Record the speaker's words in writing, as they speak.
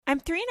I'm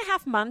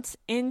 3.5 months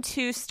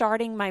into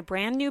starting my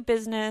brand new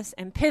business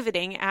and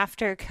pivoting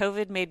after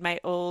COVID made my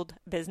old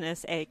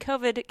business a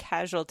COVID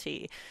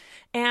casualty.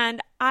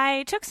 And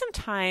I took some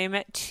time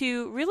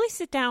to really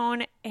sit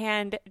down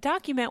and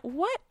document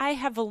what I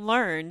have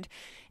learned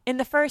in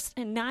the first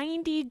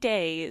 90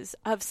 days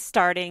of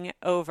starting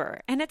over.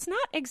 And it's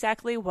not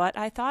exactly what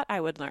I thought I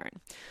would learn.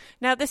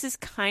 Now, this is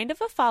kind of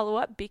a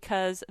follow-up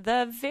because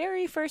the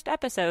very first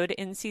episode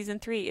in season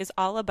 3 is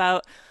all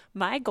about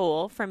my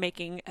goal for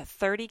making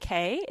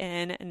 $30K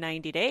in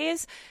 90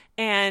 days.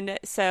 And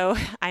so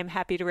I'm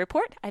happy to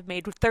report I've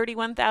made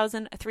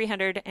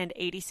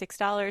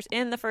 $31,386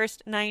 in the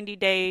first 90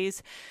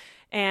 days.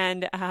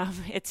 And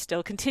it's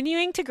still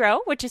continuing to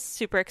grow, which is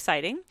super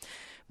exciting.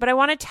 But I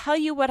want to tell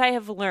you what I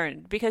have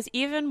learned, because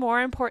even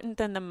more important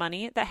than the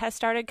money that has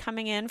started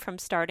coming in from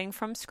starting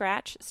from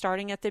scratch,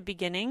 starting at the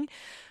beginning,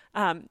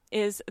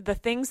 is the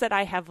things that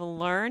I have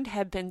learned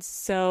have been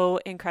so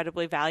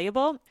incredibly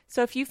valuable.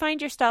 So if you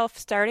find yourself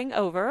starting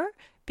over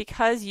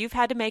because you've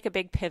had to make a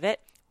big pivot,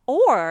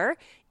 or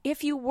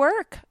if you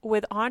work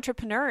with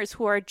entrepreneurs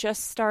who are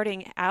just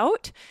starting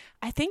out,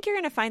 I think you're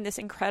going to find this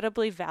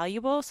incredibly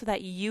valuable so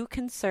that you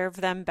can serve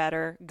them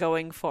better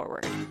going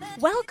forward.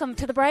 Welcome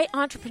to the Bright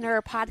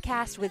Entrepreneur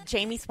Podcast with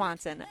Jamie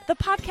Swanson, the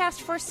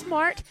podcast for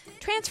smart,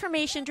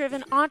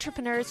 transformation-driven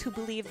entrepreneurs who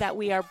believe that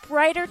we are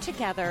brighter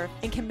together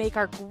and can make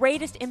our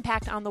greatest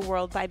impact on the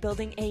world by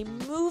building a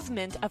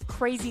movement of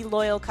crazy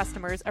loyal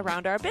customers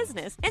around our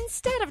business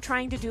instead of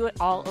trying to do it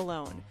all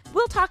alone.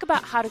 We'll talk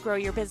about how to grow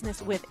your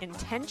business with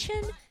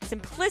intention,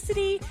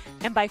 simplicity,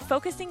 and by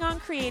focusing on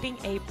creating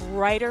a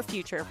brighter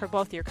future for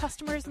both your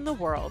customers and the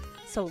world.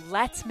 So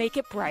let's make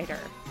it brighter.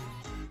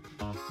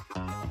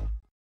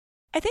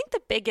 I think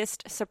the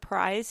biggest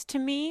surprise to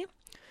me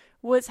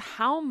was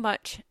how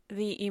much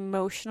the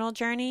emotional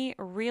journey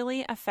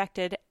really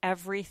affected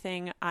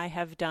everything I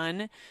have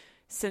done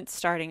since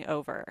starting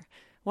over.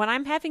 When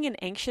I'm having an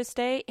anxious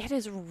day, it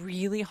is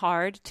really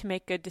hard to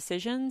make good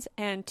decisions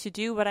and to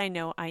do what I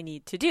know I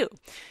need to do.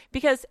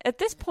 Because at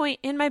this point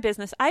in my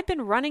business, I've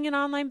been running an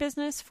online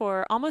business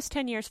for almost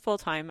 10 years full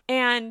time,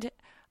 and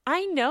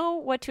I know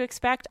what to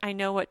expect. I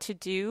know what to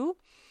do.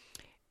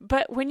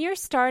 But when you're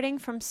starting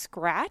from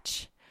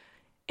scratch,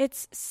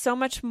 it's so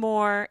much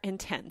more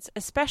intense,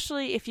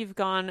 especially if you've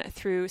gone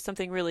through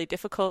something really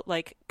difficult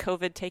like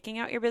COVID taking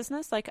out your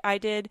business like I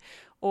did,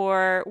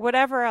 or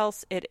whatever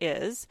else it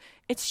is.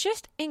 It's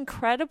just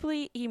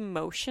incredibly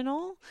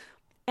emotional.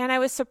 And I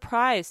was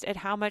surprised at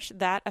how much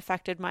that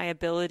affected my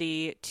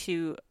ability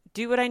to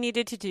do what I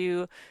needed to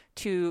do,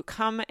 to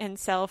come and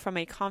sell from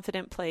a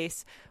confident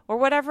place, or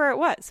whatever it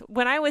was.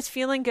 When I was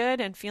feeling good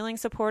and feeling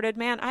supported,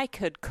 man, I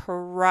could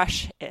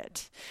crush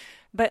it.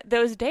 But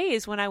those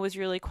days when I was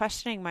really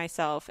questioning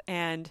myself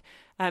and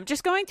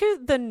just going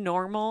through the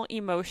normal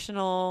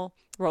emotional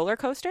roller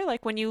coaster,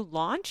 like when you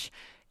launch,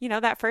 you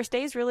know, that first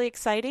day is really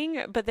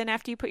exciting. But then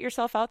after you put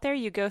yourself out there,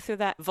 you go through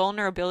that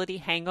vulnerability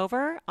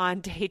hangover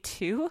on day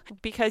 2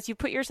 because you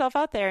put yourself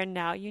out there and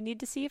now you need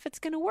to see if it's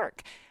going to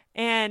work.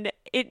 And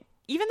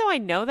even though I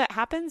know that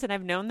happens and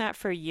I've known that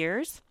for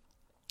years,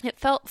 it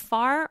felt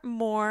far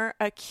more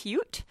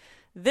acute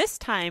this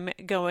time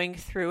going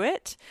through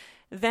it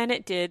than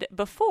it did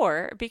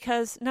before,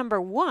 because number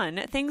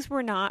one, things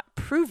were not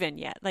proven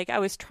yet. Like I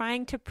was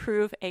trying to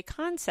prove a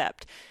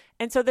concept.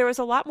 And so there was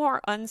a lot more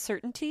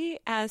uncertainty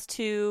as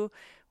to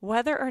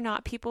whether or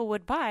not people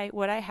would buy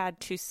what I had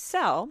to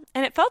sell.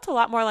 And it felt a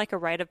lot more like a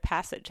rite of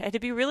passage. I had to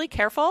be really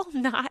careful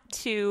not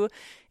to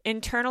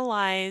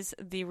internalize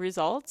the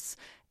results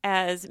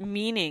as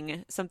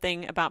meaning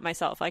something about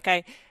myself. Like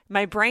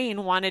my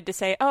brain wanted to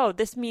say, oh,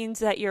 this means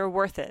that you're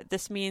worth it.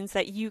 This means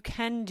that you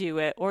can do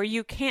it, or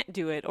you can't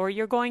do it, or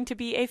you're going to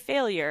be a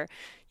failure.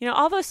 You know,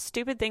 all those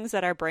stupid things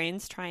that our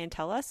brains try and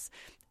tell us.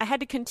 I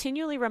had to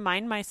continually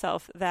remind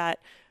myself that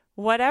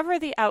whatever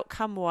the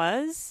outcome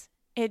was,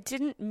 it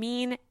didn't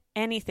mean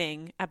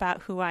anything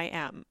about who I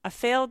am. A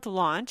failed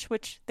launch,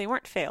 which they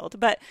weren't failed,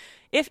 but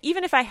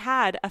even if I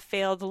had a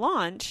failed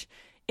launch,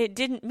 it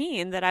didn't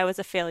mean that I was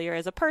a failure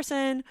as a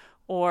person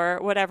or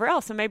whatever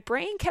else. And my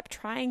brain kept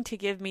trying to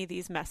give me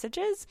these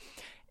messages.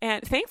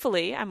 And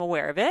thankfully, I'm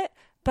aware of it.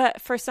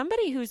 But for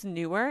somebody who's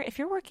newer, if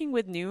you're working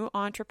with new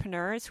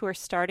entrepreneurs who are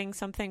starting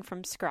something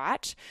from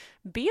scratch,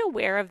 be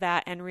aware of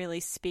that and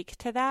really speak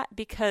to that,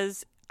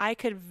 because I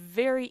could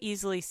very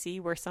easily see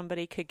where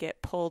somebody could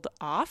get pulled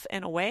off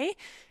and away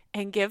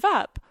and give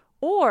up,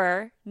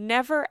 or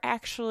never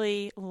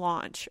actually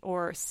launch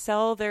or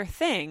sell their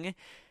thing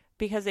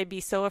because they'd be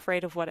so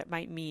afraid of what it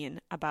might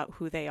mean about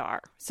who they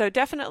are. So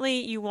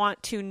definitely you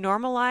want to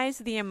normalize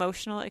the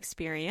emotional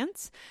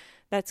experience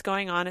that's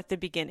going on at the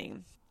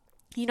beginning.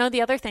 You know,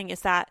 the other thing is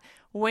that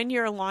when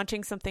you're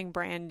launching something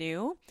brand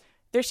new,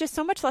 there's just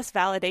so much less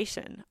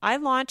validation. I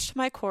launched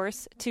my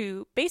course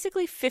to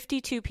basically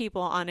 52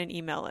 people on an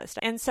email list.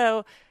 And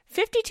so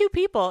 52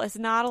 people is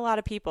not a lot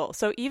of people.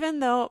 So even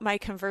though my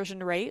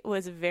conversion rate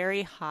was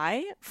very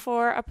high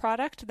for a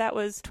product that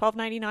was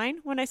 $12.99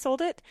 when I sold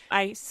it,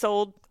 I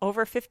sold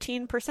over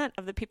 15%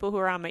 of the people who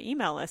are on my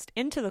email list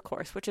into the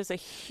course, which is a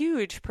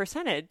huge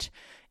percentage.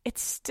 It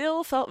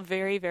still felt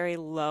very, very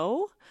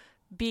low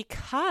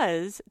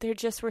because there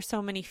just were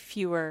so many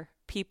fewer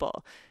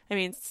people. I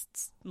mean,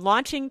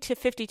 launching to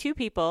 52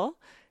 people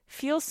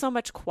feels so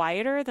much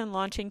quieter than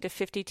launching to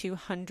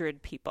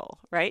 5,200 people,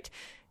 right?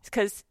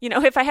 Because,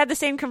 if I had the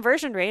same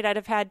conversion rate, I'd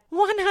have had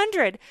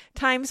 100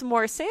 times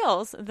more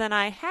sales than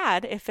I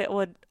had if it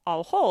would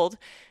all hold.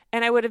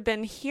 And I would have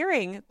been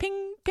hearing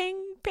ping,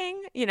 ping,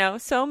 ping,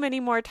 so many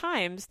more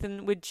times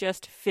than with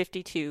just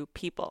 52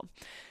 people.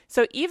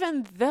 So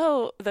even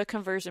though the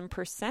conversion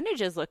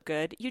percentages look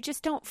good, you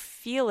just don't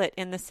feel it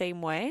in the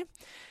same way.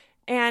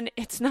 And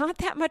it's not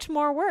that much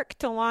more work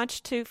to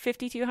launch to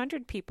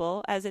 5,200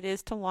 people as it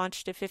is to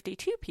launch to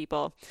 52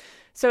 people.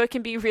 So it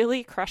can be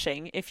really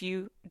crushing if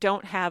you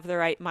don't have the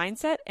right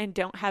mindset and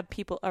don't have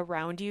people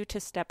around you to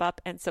step up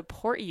and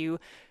support you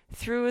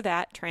through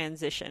that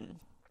transition.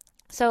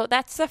 So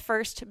that's the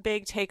first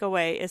big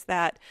takeaway, is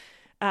that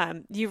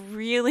you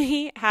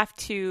really have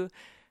to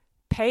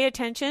pay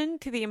attention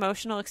to the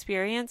emotional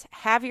experience,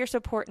 have your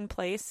support in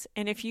place.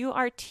 And if you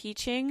are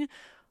teaching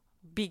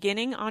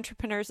beginning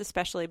entrepreneurs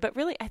especially, but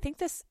really I think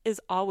this is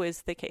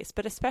always the case,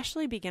 but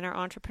especially beginner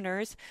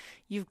entrepreneurs,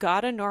 you've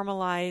got to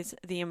normalize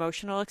the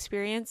emotional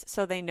experience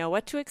so they know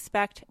what to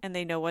expect and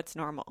they know what's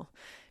normal.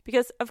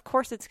 Because of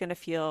course it's going to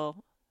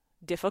feel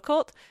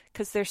difficult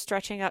because they're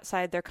stretching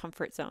outside their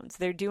comfort zones.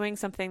 They're doing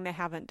something they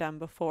haven't done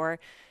before,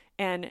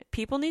 and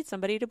people need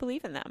somebody to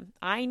believe in them.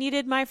 I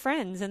needed my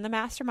friends in the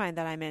mastermind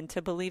that I'm in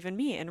to believe in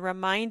me and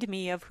remind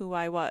me of who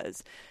I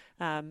was.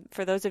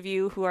 For those of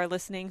you who are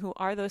listening, who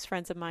are those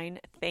friends of mine,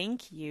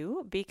 thank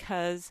you,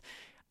 because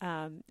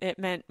it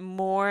meant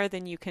more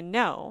than you can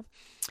know.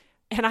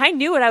 And I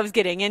knew what I was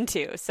getting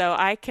into, so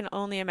I can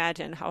only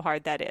imagine how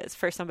hard that is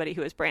for somebody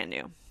who is brand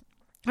new.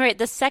 All right,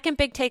 the second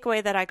big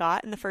takeaway that I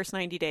got in the first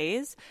 90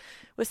 days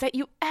was that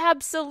you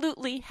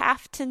absolutely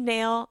have to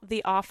nail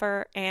the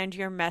offer and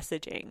your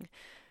messaging.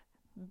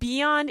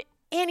 Beyond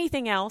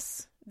anything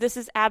else, this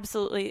is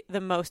absolutely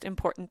the most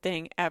important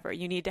thing ever.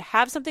 You need to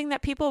have something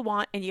that people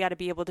want, and you got to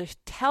be able to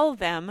tell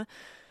them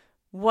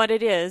what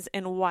it is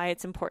and why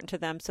it's important to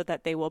them so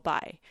that they will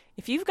buy.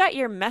 If you've got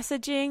your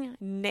messaging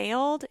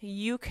nailed,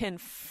 you can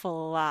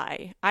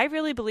fly. I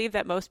really believe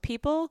that most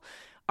people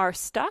are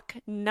stuck,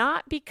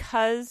 not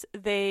because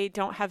they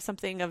don't have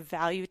something of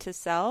value to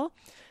sell,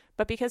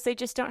 but because they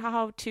just don't know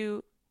how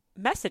to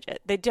message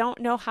it. They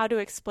don't know how to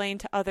explain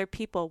to other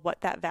people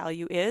what that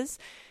value is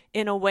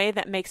in a way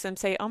that makes them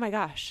say, oh my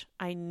gosh,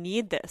 I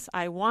need this.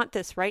 I want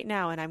this right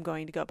now, and I'm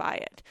going to go buy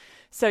it.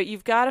 So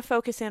you've got to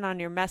focus in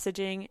on your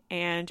messaging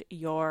and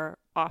your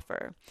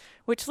offer,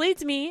 which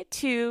leads me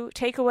to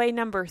takeaway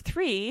number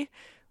 3,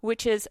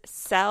 which is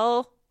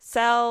sell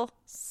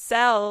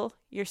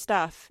your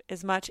stuff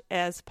as much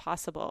as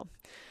possible.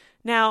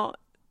 Now,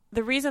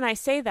 the reason I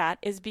say that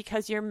is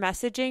because your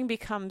messaging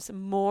becomes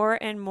more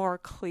and more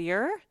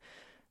clear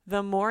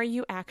the more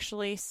you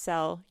actually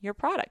sell your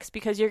products,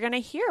 because you're going to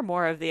hear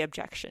more of the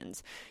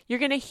objections. You're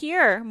going to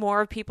hear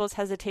more of people's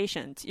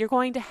hesitations. You're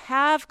going to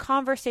have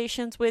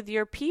conversations with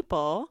your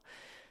people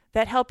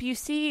that help you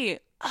see,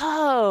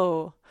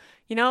 oh,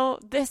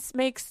 this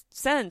makes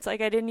sense. Like,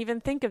 I didn't even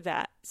think of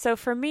that. So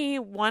for me,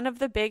 one of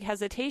the big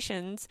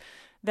hesitations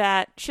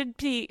that should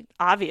be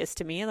obvious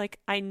to me, like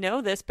I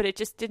know this, but it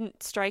just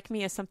didn't strike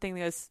me as something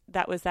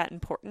that was that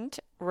important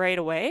right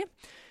away,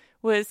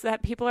 was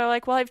that people are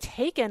like, well, I've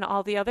taken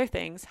all the other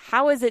things.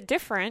 How is it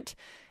different?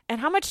 And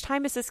how much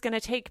time is this going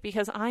to take?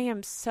 Because I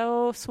am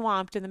so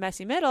swamped in the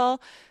messy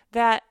middle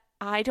that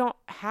I don't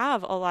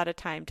have a lot of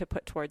time to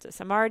put towards this.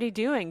 I'm already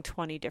doing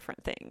 20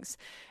 different things.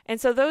 And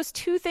so those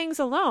 2 things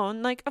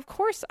alone, like, of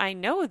course I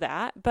know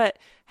that, but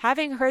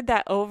having heard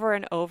that over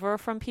and over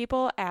from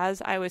people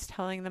as I was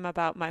telling them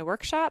about my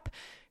workshop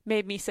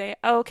made me say,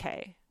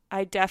 okay,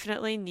 I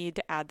definitely need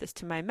to add this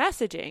to my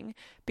messaging,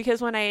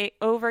 because when I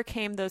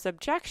overcame those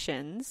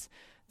objections,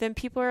 then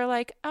people are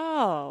like,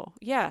 oh,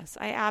 yes,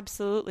 I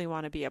absolutely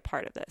want to be a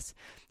part of this.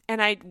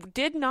 And I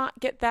did not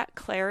get that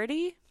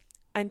clarity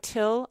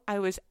until I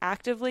was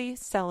actively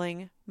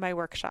selling my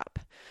workshop.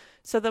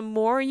 So the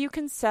more you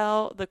can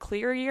sell, the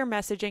clearer your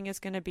messaging is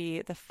going to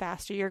be, the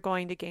faster you're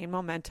going to gain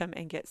momentum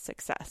and get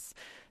success.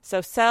 So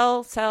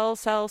sell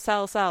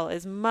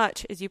as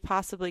much as you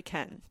possibly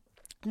can.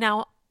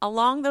 Now,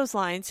 along those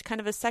lines, kind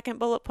of a second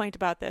bullet point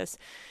about this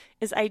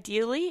is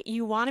ideally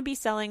you want to be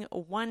selling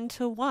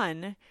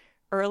 1-to-1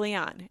 early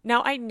on.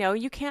 Now, I know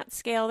you can't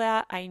scale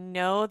that. I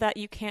know that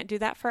you can't do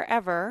that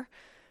forever.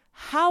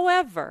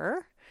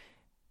 However,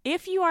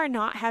 if you are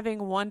not having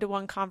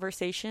 1-to-1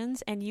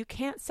 conversations and you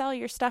can't sell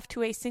your stuff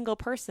to a single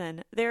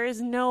person, there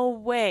is no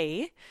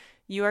way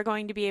you are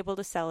going to be able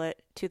to sell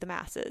it to the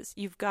masses.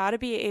 You've got to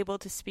be able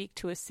to speak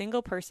to a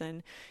single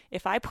person.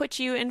 If I put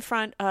you in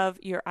front of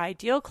your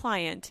ideal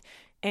client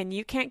and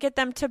you can't get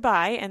them to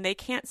buy and they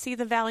can't see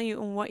the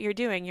value in what you're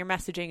doing, your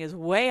messaging is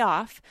way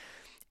off,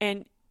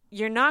 and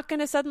you're not going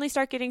to suddenly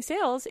start getting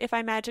sales if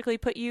I magically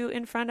put you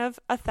in front of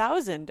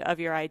 1,000 of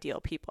your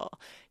ideal people.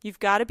 You've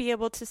got to be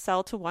able to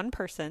sell to one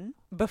person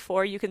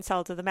before you can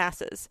sell to the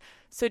masses.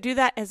 So do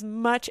that as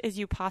much as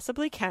you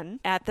possibly can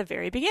at the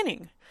very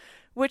beginning,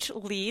 which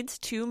leads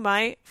to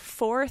my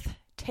fourth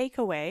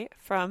takeaway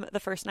from the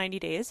first 90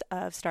 days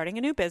of starting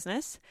a new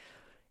business,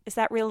 is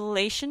that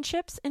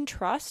relationships and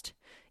trust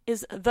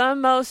is the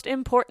most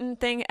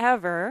important thing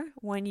ever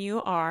when you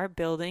are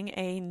building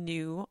a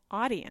new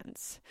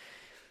audience.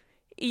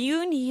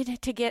 You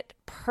need to get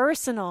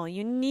personal.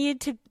 You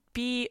need to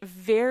be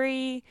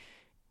very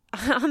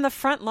on the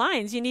front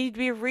lines. You need to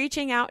be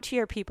reaching out to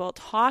your people,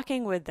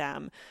 talking with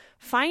them,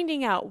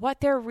 finding out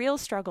what their real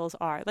struggles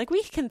are. Like,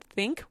 we can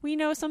think we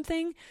know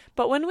something,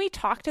 but when we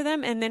talk to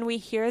them and then we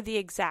hear the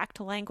exact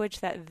language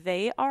that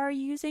they are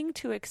using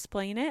to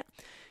explain it,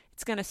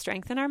 it's going to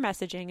strengthen our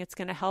messaging. It's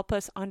going to help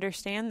us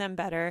understand them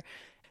better.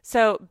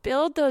 So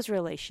build those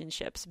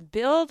relationships,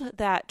 build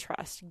that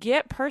trust,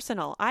 get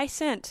personal. I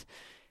sent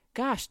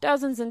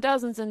dozens and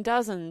dozens and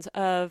dozens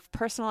of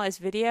personalized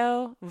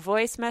video,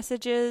 voice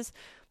messages,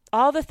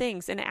 all the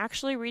things, and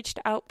actually reached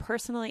out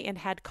personally and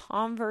had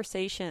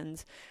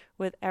conversations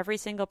with every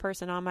single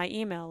person on my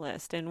email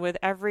list and with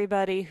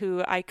everybody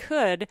who I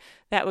could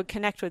that would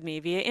connect with me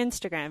via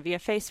Instagram, via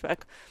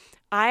Facebook.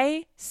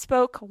 I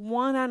spoke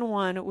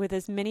one-on-one with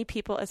as many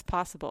people as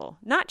possible,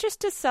 not just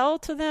to sell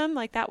to them,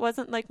 like that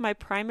wasn't like my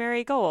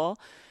primary goal,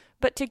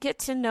 but to get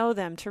to know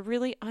them, to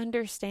really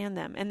understand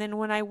them. And then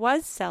when I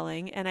was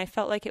selling and I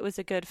felt like it was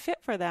a good fit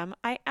for them,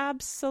 I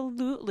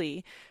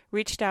absolutely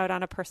reached out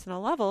on a personal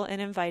level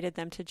and invited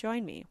them to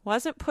join me.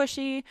 Wasn't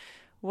pushy,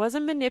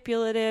 wasn't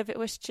manipulative. It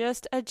was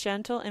just a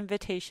gentle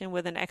invitation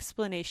with an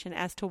explanation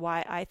as to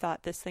why I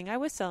thought this thing I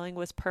was selling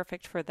was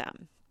perfect for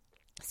them.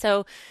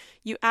 So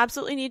you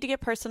absolutely need to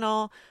get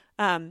personal.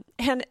 And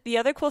the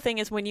other cool thing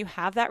is when you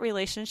have that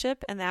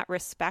relationship and that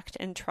respect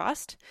and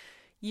trust,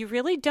 you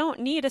really don't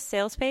need a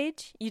sales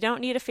page. You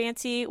don't need a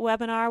fancy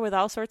webinar with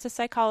all sorts of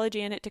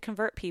psychology in it to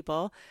convert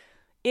people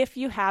if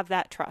you have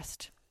that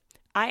trust.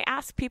 I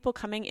ask people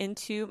coming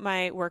into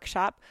my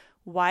workshop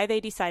why they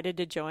decided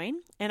to join.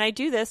 And I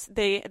do this,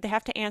 they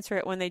have to answer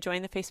it when they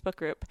join the Facebook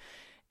group.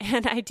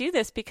 And I do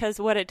this because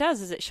what it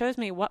does is it shows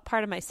me what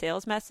part of my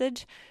sales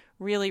message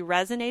really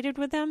resonated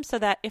with them, so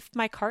that if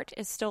my cart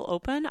is still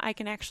open, I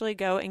can actually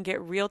go and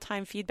get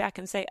real-time feedback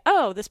and say,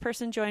 oh, this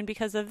person joined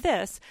because of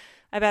this.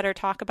 I better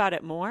talk about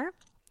it more.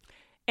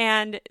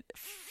 And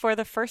for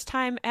the first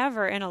time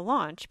ever in a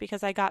launch,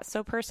 because I got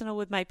so personal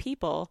with my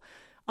people,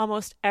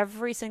 almost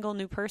every single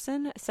new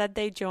person said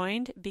they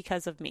joined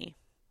because of me,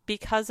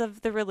 because of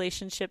the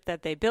relationship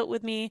that they built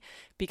with me,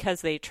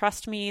 because they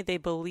trust me, they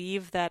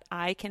believe that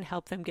I can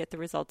help them get the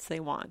results they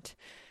want.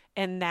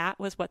 And that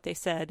was what they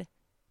said,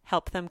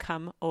 help them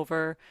come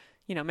over,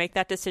 make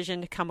that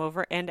decision to come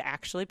over and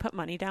actually put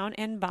money down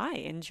and buy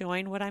and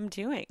join what I'm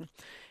doing.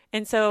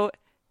 And so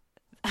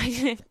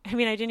I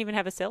didn't even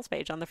have a sales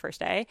page on the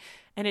first day,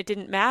 and it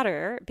didn't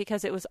matter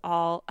because it was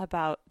all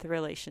about the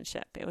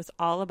relationship. It was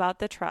all about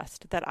the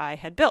trust that I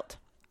had built.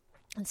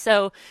 And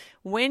so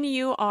when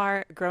you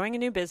are growing a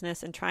new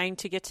business and trying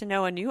to get to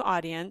know a new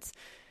audience,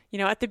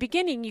 at the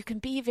beginning you can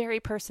be very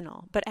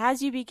personal, but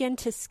as you begin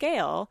to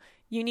scale,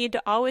 you need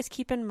to always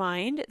keep in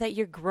mind that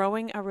you're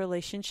growing a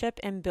relationship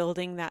and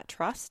building that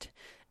trust,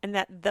 and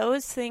that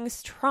those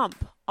things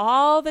trump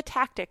all the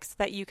tactics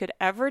that you could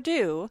ever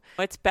do.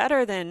 It's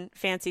better than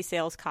fancy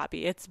sales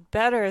copy. It's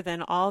better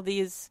than all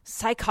these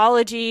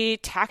psychology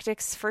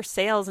tactics for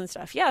sales and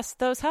stuff. Yes,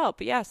 those help.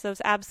 Yes,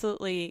 those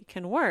absolutely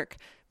can work.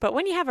 But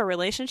when you have a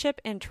relationship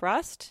and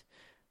trust,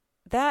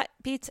 that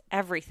beats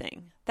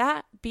everything.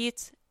 That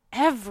beats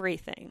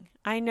everything.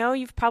 I know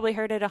you've probably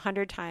heard it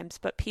 100 times,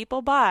 but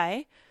people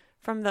buy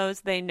from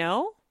those they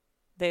know,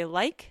 they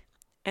like,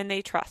 and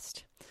they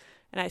trust.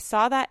 And I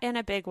saw that in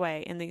a big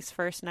way in these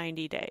first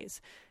 90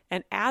 days.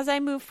 And as I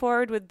move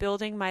forward with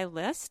building my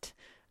list,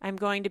 I'm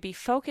going to be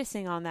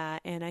focusing on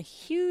that in a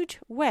huge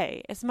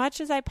way, as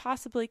much as I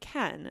possibly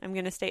can. I'm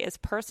going to stay as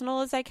personal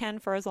as I can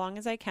for as long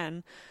as I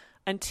can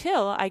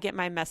until I get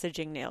my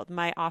messaging nailed,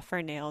 my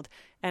offer nailed,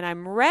 and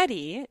I'm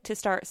ready to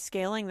start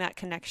scaling that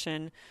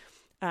connection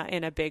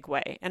in a big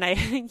way. And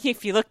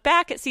if you look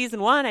back at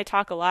season 1, I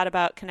talk a lot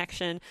about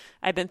connection.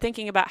 I've been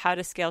thinking about how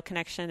to scale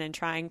connection and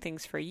trying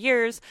things for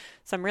years.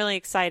 So I'm really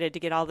excited to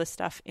get all this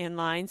stuff in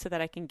line so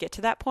that I can get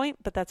to that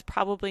point. But that's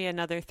probably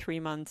another 3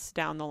 months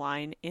down the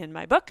line in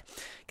my book.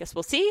 Guess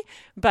we'll see.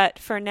 But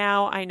for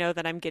now, I know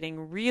that I'm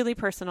getting really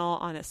personal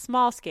on a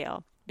small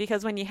scale,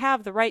 because when you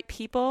have the right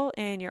people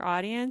in your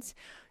audience,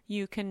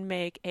 you can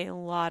make a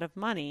lot of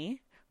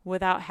money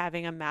without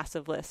having a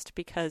massive list,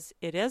 because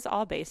it is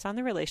all based on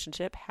the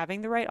relationship,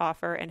 having the right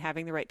offer, and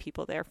having the right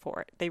people there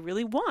for it. They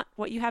really want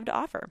what you have to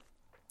offer.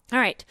 All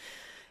right.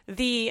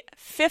 The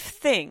fifth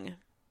thing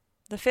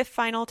the fifth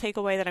final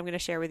takeaway that I'm going to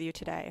share with you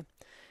today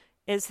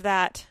is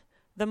that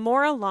the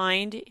more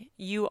aligned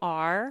you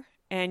are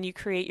and you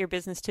create your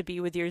business to be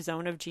with your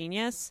zone of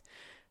genius,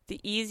 the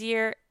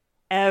easier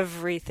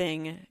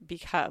everything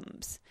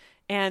becomes.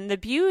 And the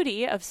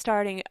beauty of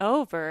starting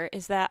over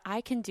is that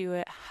I can do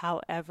it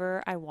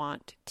however I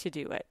want to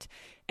do it.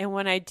 And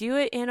when I do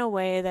it in a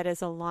way that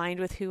is aligned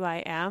with who I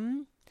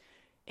am,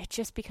 it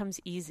just becomes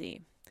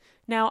easy.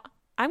 Now,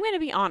 I'm going to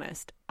be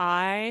honest.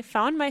 I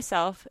found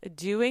myself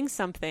doing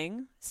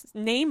something,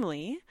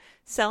 namely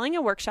selling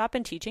a workshop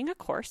and teaching a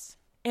course.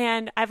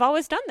 And I've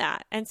always done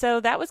that. And so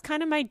that was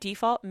kind of my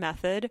default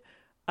method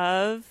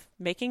of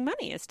making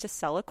money, is to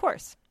sell a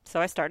course.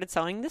 So I started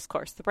selling this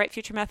course, the Bright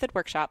Future Method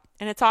Workshop,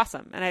 and it's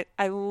awesome. And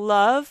I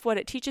love what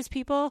it teaches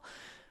people.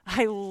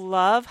 I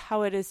love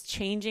how it is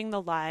changing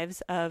the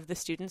lives of the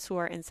students who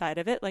are inside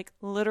of it, like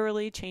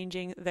literally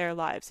changing their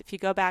lives. If you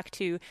go back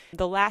to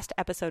the last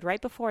episode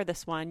right before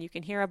this one, you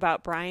can hear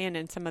about Brian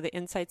and some of the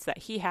insights that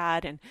he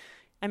had. And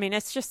I mean,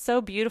 it's just so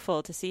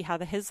beautiful to see how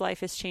his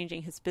life is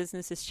changing, his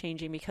business is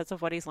changing because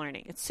of what he's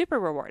learning. It's super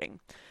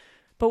rewarding.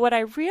 But what I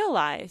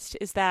realized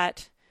is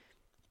that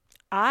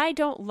I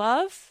don't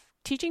love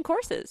teaching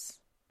courses.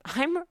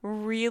 I'm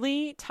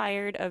really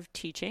tired of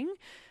teaching,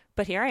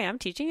 but here I am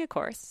teaching a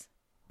course.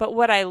 But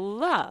what I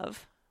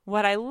love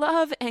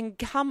and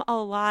come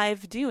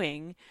alive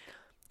doing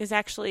is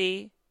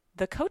actually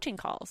the coaching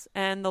calls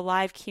and the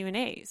live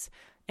Q&As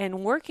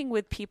and working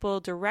with people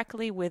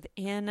directly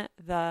within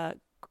the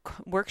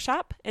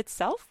workshop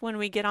itself when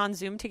we get on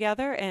Zoom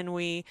together and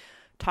we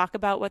talk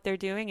about what they're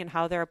doing and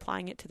how they're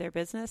applying it to their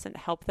business and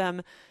help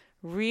them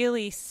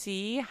really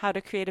see how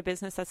to create a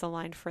business that's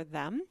aligned for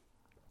them.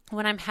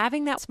 When I'm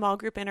having that small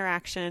group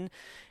interaction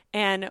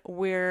and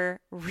we're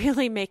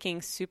really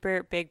making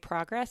super big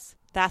progress,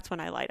 that's when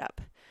I light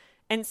up.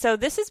 And so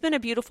this has been a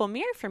beautiful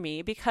mirror for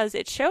me because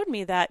it showed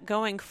me that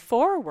going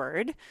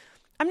forward,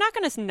 I'm not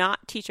going to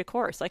not teach a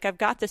course. Like, I've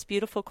got this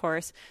beautiful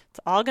course. It's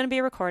all going to be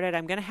recorded.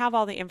 I'm going to have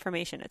all the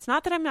information. It's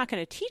not that I'm not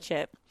going to teach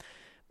it,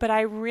 but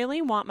I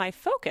really want my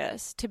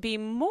focus to be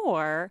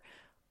more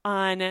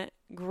on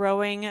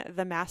growing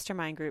the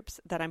mastermind groups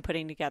that I'm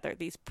putting together,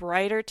 these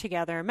Brighter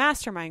Together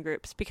mastermind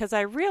groups, because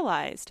I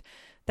realized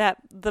that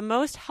the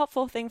most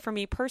helpful thing for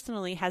me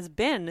personally has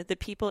been the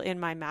people in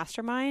my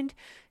mastermind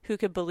who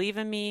could believe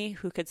in me,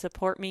 who could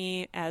support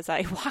me as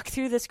I walk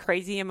through this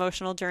crazy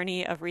emotional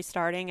journey of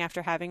restarting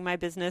after having my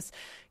business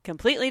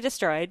completely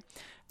destroyed,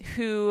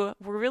 who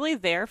were really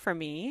there for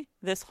me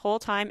this whole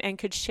time and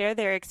could share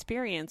their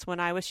experience when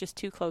I was just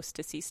too close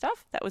to see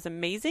stuff. That was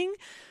amazing.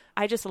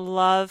 I just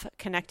love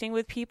connecting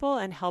with people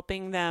and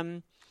helping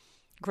them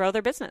grow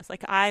their business.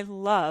 Like, I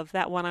love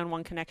that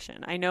one-on-one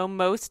connection. I know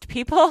most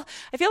people,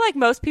 I feel like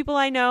most people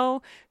I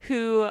know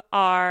who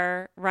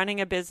are running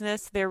a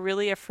business, they're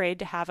really afraid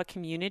to have a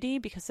community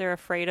because they're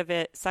afraid of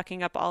it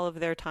sucking up all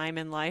of their time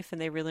in life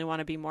and they really want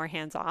to be more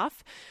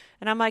hands-off.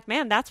 And I'm like,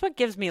 man, that's what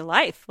gives me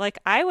life. Like,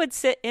 I would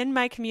sit in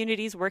my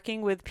communities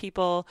working with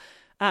people,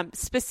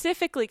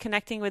 specifically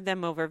connecting with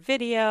them over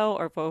video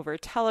or over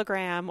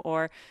Telegram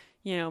or,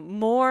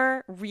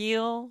 more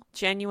real,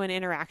 genuine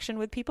interaction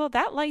with people.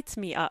 That lights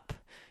me up.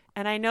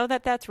 And I know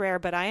that that's rare,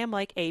 but I am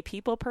like a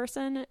people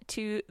person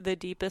to the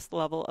deepest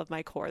level of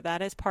my core.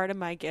 That is part of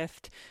my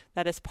gift.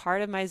 That is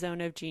part of my zone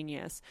of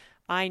genius.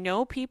 I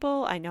know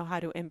people, I know how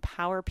to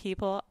empower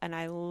people, and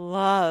I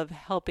love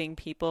helping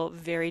people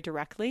very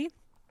directly.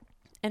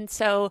 And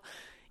so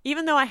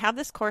even though I have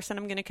this course and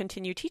I'm going to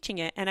continue teaching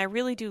it, and I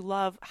really do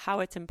love how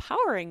it's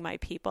empowering my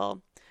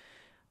people,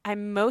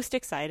 I'm most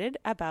excited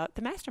about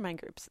the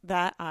mastermind groups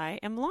that I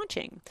am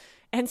launching.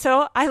 And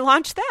so I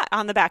launched that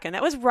on the back end.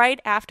 That was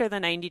right after the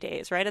 90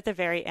 days, right at the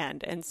very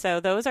end. And so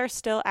those are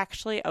still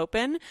actually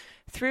open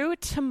through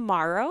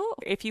tomorrow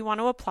if you want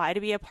to apply to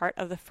be a part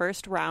of the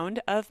first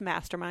round of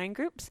mastermind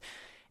groups.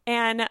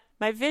 And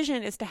my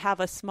vision is to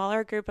have a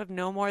smaller group of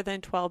no more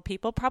than 12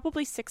 people,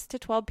 probably 6 to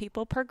 12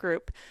 people per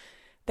group,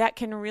 that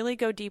can really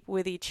go deep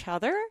with each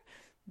other,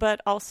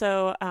 but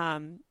also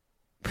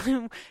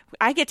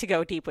I get to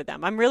go deep with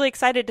them. I'm really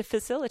excited to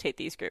facilitate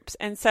these groups.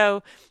 And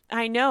so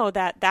I know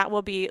that that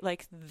will be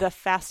like the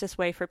fastest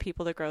way for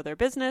people to grow their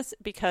business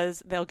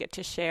because they'll get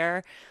to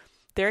share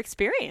their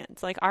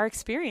experience. Like, our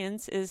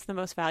experience is the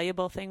most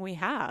valuable thing we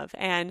have.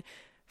 And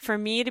for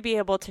me to be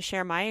able to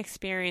share my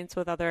experience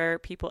with other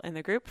people in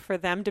the group, for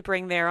them to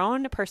bring their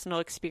own personal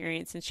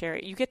experience and share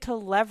it, you get to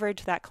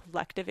leverage that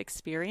collective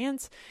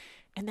experience.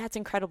 And that's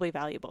incredibly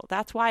valuable.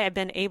 That's why I've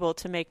been able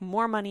to make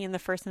more money in the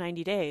first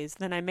 90 days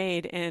than I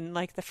made in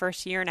like the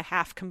first year and a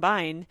half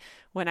combined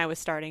when I was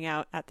starting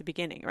out at the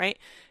beginning, right?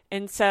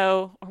 And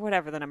so, or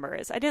whatever the number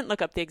is. I didn't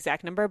look up the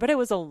exact number, but it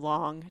was a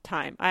long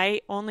time.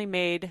 I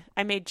made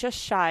just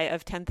shy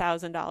of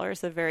 $10,000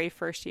 the very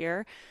first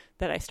year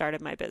that I started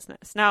my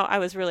business. Now, I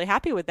was really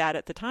happy with that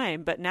at the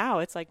time, but now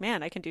it's like,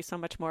 man, I can do so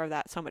much more of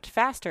that so much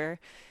faster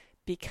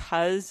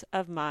because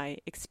of my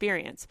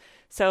experience.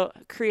 So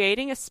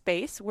creating a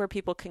space where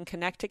people can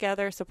connect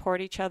together,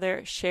 support each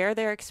other, share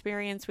their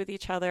experience with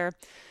each other,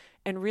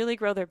 and really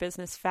grow their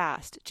business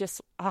fast.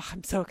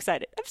 I'm so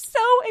excited. I'm so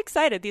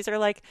excited. These are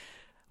like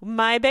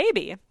my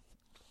baby.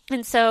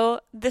 And so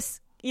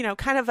this,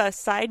 kind of a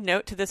side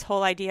note to this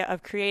whole idea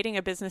of creating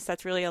a business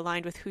that's really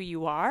aligned with who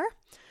you are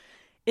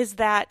is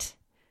that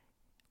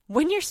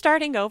when you're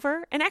starting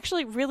over, and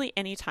actually really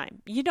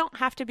anytime, you don't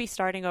have to be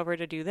starting over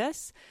to do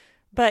this,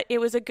 but it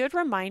was a good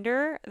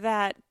reminder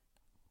that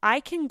I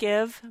can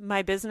give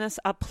my business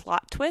a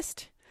plot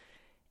twist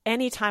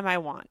anytime I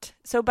want.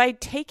 So by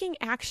taking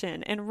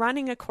action and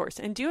running a course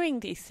and doing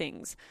these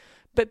things,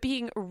 but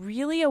being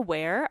really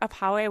aware of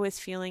how I was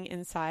feeling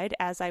inside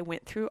as I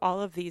went through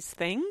all of these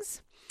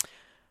things,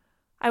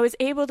 I was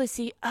able to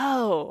see,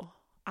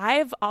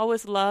 I've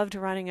always loved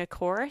running a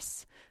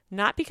course,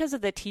 not because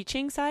of the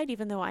teaching side,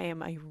 even though I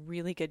am a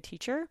really good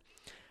teacher,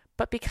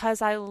 but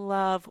because I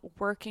love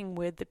working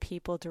with the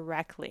people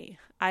directly.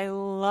 I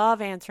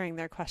love answering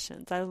their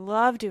questions. I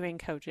love doing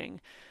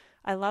coaching.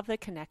 I love the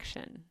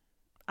connection.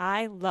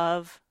 I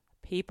love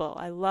people.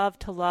 I love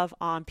to love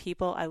on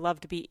people. I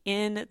love to be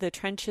in the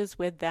trenches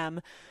with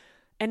them.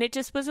 And it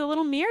just was a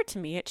little mirror to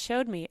me. It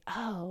showed me,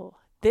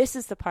 this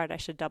is the part I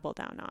should double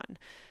down on.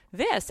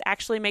 This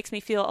actually makes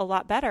me feel a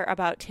lot better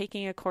about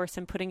taking a course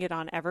and putting it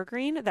on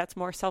Evergreen. That's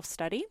more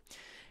self-study,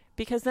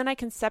 because then I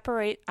can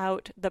separate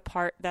out the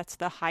part that's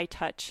the high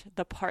touch,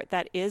 the part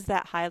that is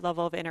that high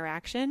level of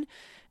interaction.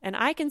 And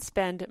I can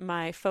spend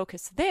my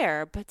focus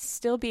there, but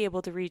still be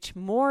able to reach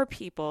more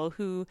people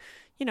who,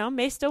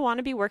 may still want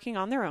to be working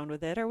on their own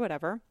with it or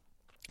whatever.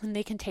 And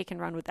they can take and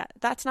run with that.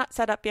 That's not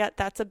set up yet.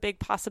 That's a big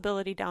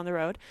possibility down the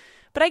road.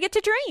 But I get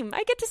to dream.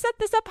 I get to set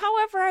this up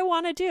however I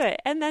want to do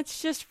it. And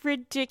that's just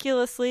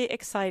ridiculously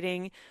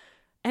exciting.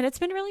 And it's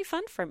been really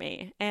fun for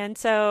me. And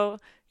so,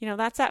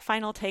 that's that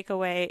final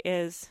takeaway,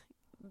 is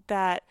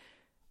that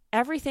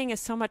everything is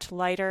so much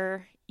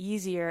lighter,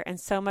 easier, and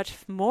so much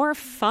more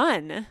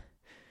fun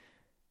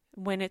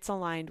when it's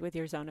aligned with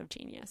your zone of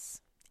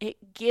genius.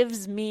 It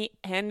gives me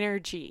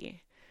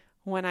energy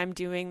when I'm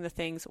doing the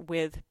things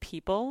with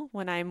people,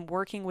 when I'm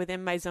working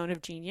within my zone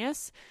of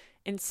genius,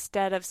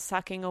 instead of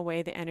sucking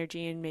away the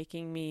energy and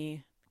making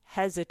me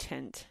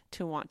hesitant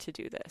to want to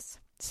do this.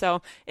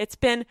 So it's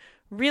been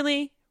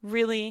really,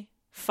 really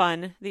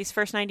fun these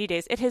first 90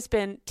 days. It has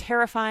been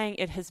terrifying.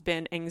 It has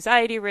been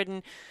anxiety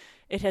ridden.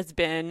 It has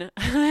been,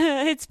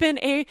 it's been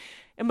a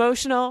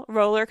emotional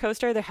roller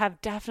coaster. There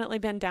have definitely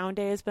been down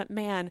days, but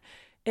man,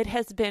 it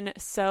has been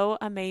so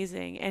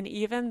amazing. And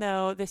even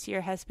though this year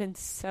has been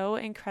so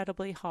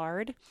incredibly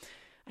hard,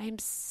 I am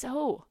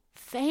so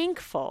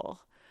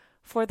thankful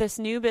for this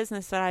new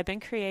business that I've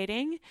been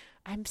creating.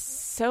 I'm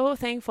so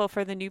thankful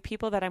for the new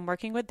people that I'm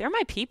working with. They're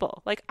my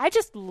people. Like, I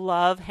just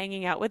love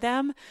hanging out with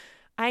them.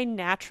 I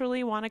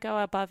naturally want to go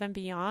above and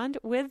beyond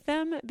with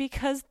them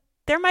because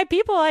they're my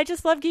people. I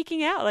just love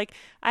geeking out. Like,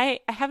 I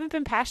haven't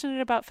been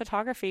passionate about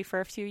photography for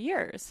a few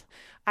years.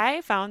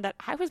 I found that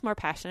I was more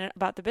passionate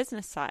about the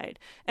business side.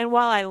 And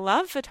while I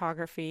love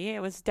photography,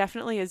 it was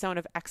definitely a zone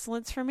of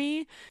excellence for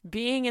me.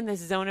 Being in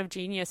this zone of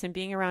genius and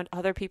being around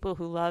other people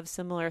who love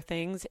similar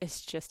things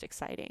is just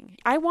exciting.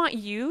 I want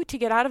you to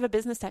get out of a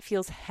business that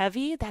feels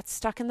heavy, that's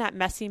stuck in that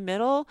messy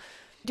middle,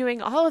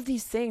 doing all of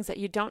these things that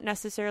you don't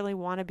necessarily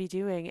want to be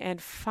doing,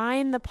 and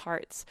find the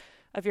parts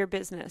of your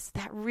business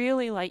that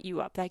really light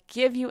you up, that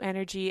give you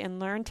energy, and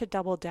learn to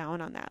double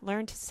down on that.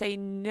 Learn to say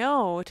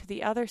no to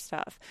the other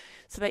stuff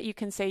so that you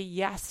can say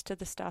yes to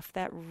the stuff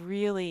that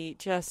really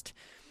just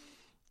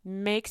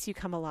makes you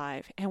come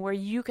alive and where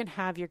you can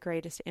have your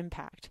greatest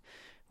impact,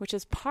 which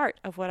is part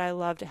of what I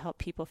love to help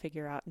people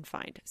figure out and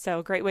find. So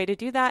a great way to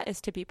do that is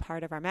to be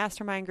part of our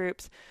mastermind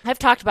groups. I've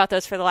talked about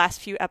those for the last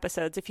few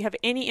episodes. If you have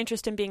any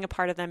interest in being a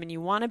part of them and you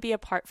want to be a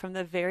part from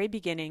the very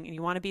beginning and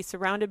you want to be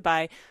surrounded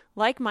by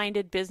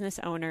like-minded business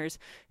owners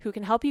who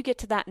can help you get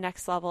to that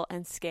next level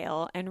and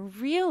scale and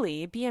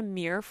really be a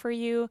mirror for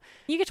you,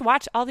 you get to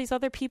watch all these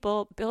other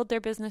people build their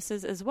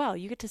businesses as well.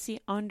 You get to see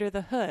under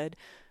the hood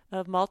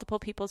of multiple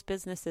people's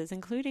businesses,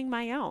 including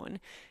my own.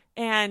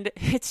 And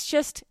it's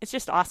just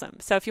awesome.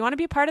 So if you want to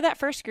be part of that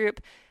first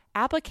group,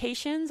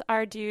 applications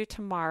are due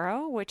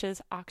tomorrow, which is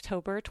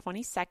October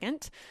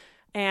 22nd,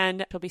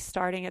 and it'll be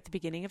starting at the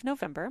beginning of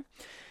November.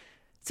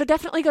 So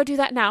definitely go do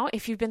that now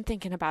if you've been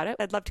thinking about it.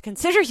 I'd love to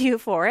consider you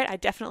for it. I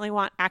definitely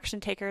want action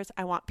takers.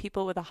 I want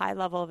people with a high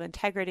level of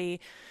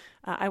integrity.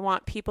 I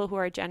want people who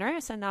are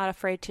generous and not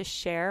afraid to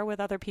share with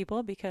other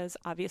people, because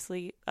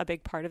obviously a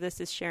big part of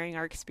this is sharing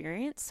our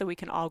experience so we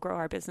can all grow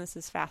our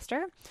businesses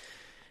faster.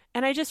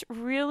 And I just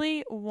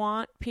really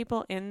want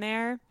people in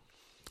there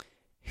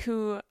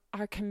who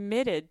are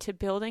committed to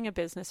building a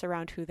business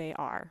around who they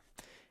are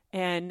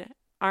and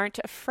aren't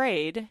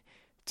afraid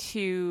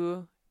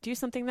to do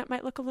something that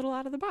might look a little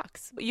out of the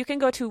box. You can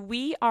go to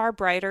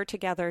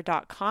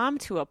wearebrightertogether.com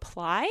to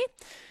apply.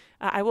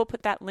 I will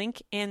put that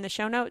link in the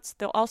show notes.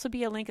 There'll also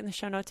be a link in the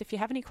show notes. If you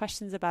have any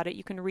questions about it,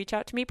 you can reach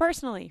out to me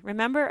personally.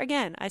 Remember,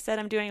 again, I said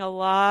I'm doing a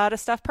lot of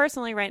stuff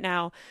personally right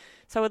now.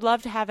 So I would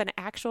love to have an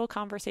actual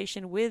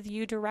conversation with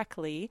you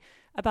directly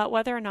about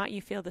whether or not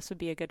you feel this would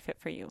be a good fit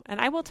for you.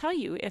 And I will tell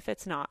you if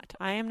it's not.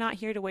 I am not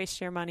here to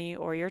waste your money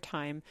or your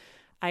time.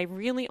 I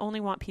really only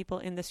want people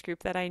in this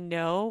group that I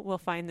know will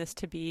find this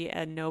to be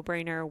a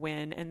no-brainer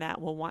win and that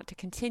will want to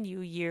continue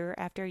year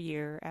after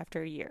year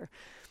after year.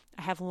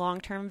 I have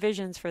long-term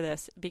visions for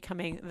this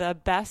becoming the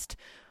best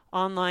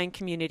online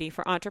community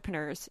for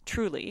entrepreneurs,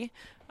 truly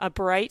a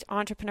bright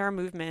entrepreneur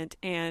movement,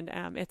 and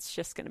it's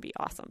just going to be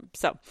awesome.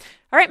 So, all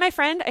right, my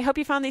friend, I hope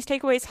you found these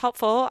takeaways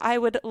helpful. I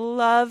would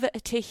love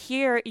to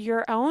hear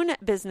your own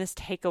business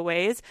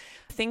takeaways,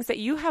 things that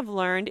you have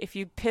learned if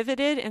you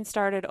pivoted and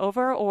started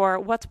over, or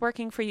what's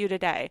working for you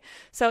today.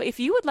 So if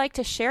you would like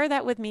to share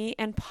that with me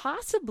and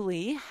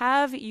possibly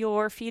have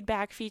your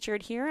feedback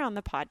featured here on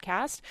the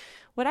podcast,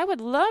 what I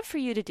would love for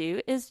you to do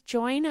is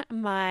join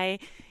my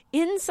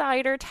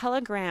Insider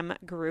Telegram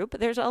group.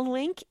 There's a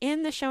link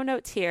in the show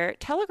notes here.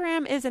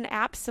 Telegram is an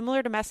app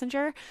similar to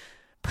Messenger,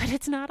 but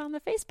it's not on the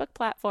Facebook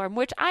platform,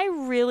 which I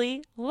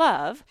really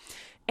love.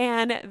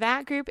 And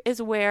that group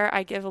is where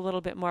I give a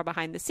little bit more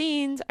behind the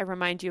scenes. I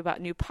remind you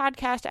about new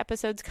podcast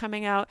episodes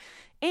coming out,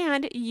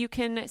 and you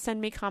can send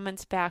me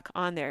comments back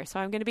on there. So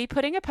I'm going to be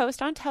putting a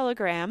post on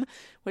Telegram,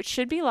 which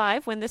should be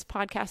live when this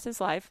podcast is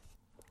live,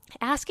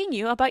 asking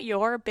you about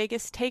your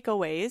biggest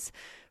takeaways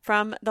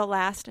from the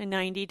last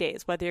 90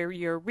 days, whether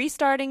you're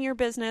restarting your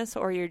business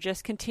or you're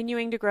just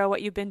continuing to grow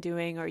what you've been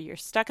doing, or you're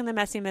stuck in the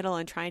messy middle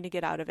and trying to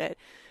get out of it.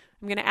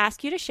 I'm going to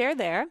ask you to share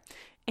there.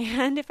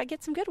 And if I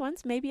get some good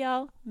ones, maybe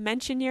I'll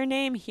mention your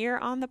name here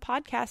on the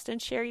podcast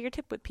and share your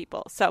tip with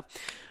people. So,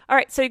 all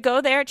right, so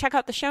go there, check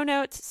out the show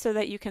notes so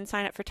that you can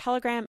sign up for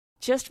Telegram.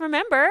 Just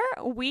remember,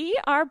 we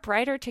are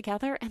brighter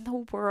together and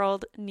the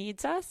world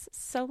needs us.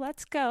 So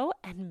let's go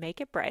and make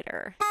it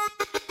brighter.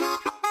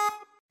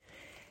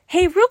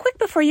 Hey, real quick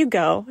before you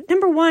go,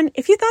 number one,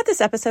 if you thought this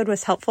episode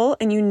was helpful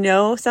and you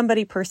know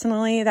somebody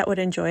personally that would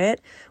enjoy it,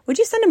 would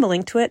you send them a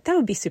link to it? That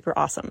would be super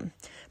awesome.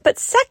 But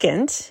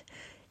second,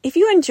 if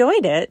you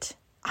enjoyed it,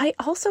 I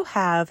also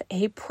have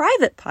a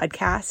private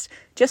podcast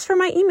just for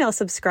my email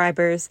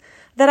subscribers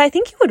that I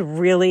think you would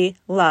really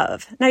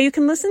love. Now, you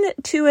can listen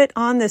to it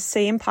on the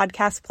same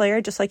podcast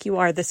player, just like you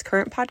are this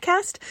current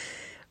podcast,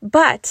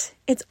 but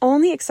it's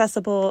only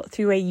accessible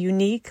through a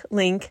unique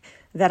link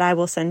that I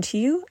will send to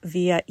you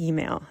via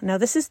email. Now,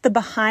 this is the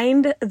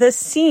behind the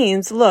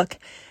scenes look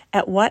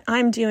at what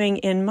I'm doing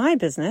in my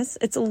business.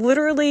 It's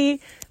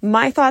literally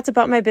my thoughts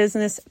about my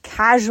business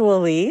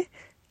casually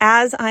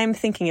as I'm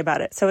thinking about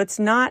it. So it's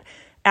not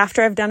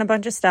after I've done a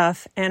bunch of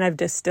stuff and I've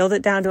distilled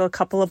it down to a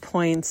couple of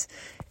points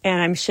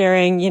and I'm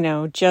sharing,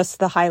 just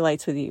the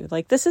highlights with you.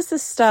 Like, this is the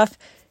stuff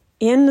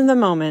in the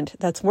moment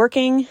that's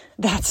working,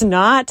 that's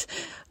not.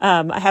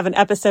 I have an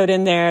episode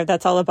in there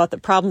that's all about the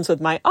problems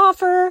with my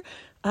offer.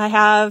 I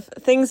have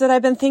things that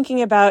I've been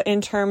thinking about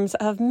in terms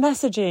of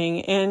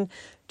messaging and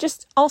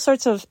just all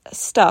sorts of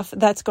stuff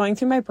that's going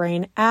through my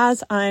brain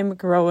as I'm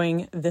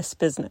growing this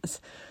business.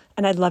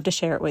 And I'd love to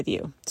share it with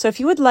you. So if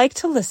you would like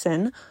to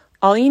listen,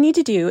 all you need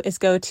to do is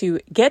go to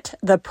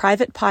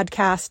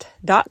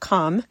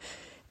gettheprivatepodcast.com,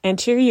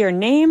 enter your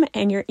name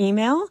and your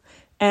email,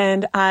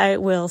 and I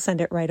will send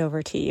it right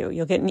over to you.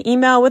 You'll get an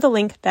email with a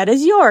link that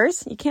is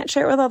yours. You can't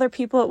share it with other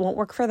people. It won't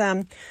work for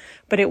them,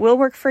 but it will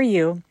work for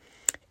you.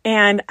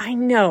 And I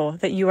know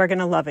that you are going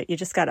to love it. You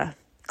just got to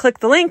click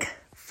the link,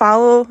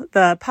 follow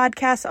the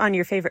podcast on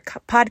your favorite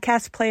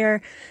podcast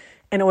player,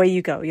 and away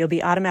you go. You'll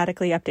be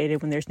automatically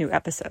updated when there's new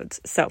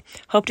episodes. So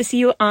hope to see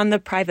you on the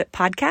private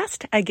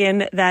podcast.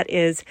 Again, that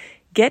is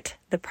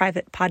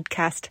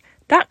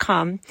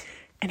gettheprivatepodcast.com.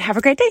 And have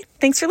a great day.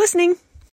 Thanks for listening.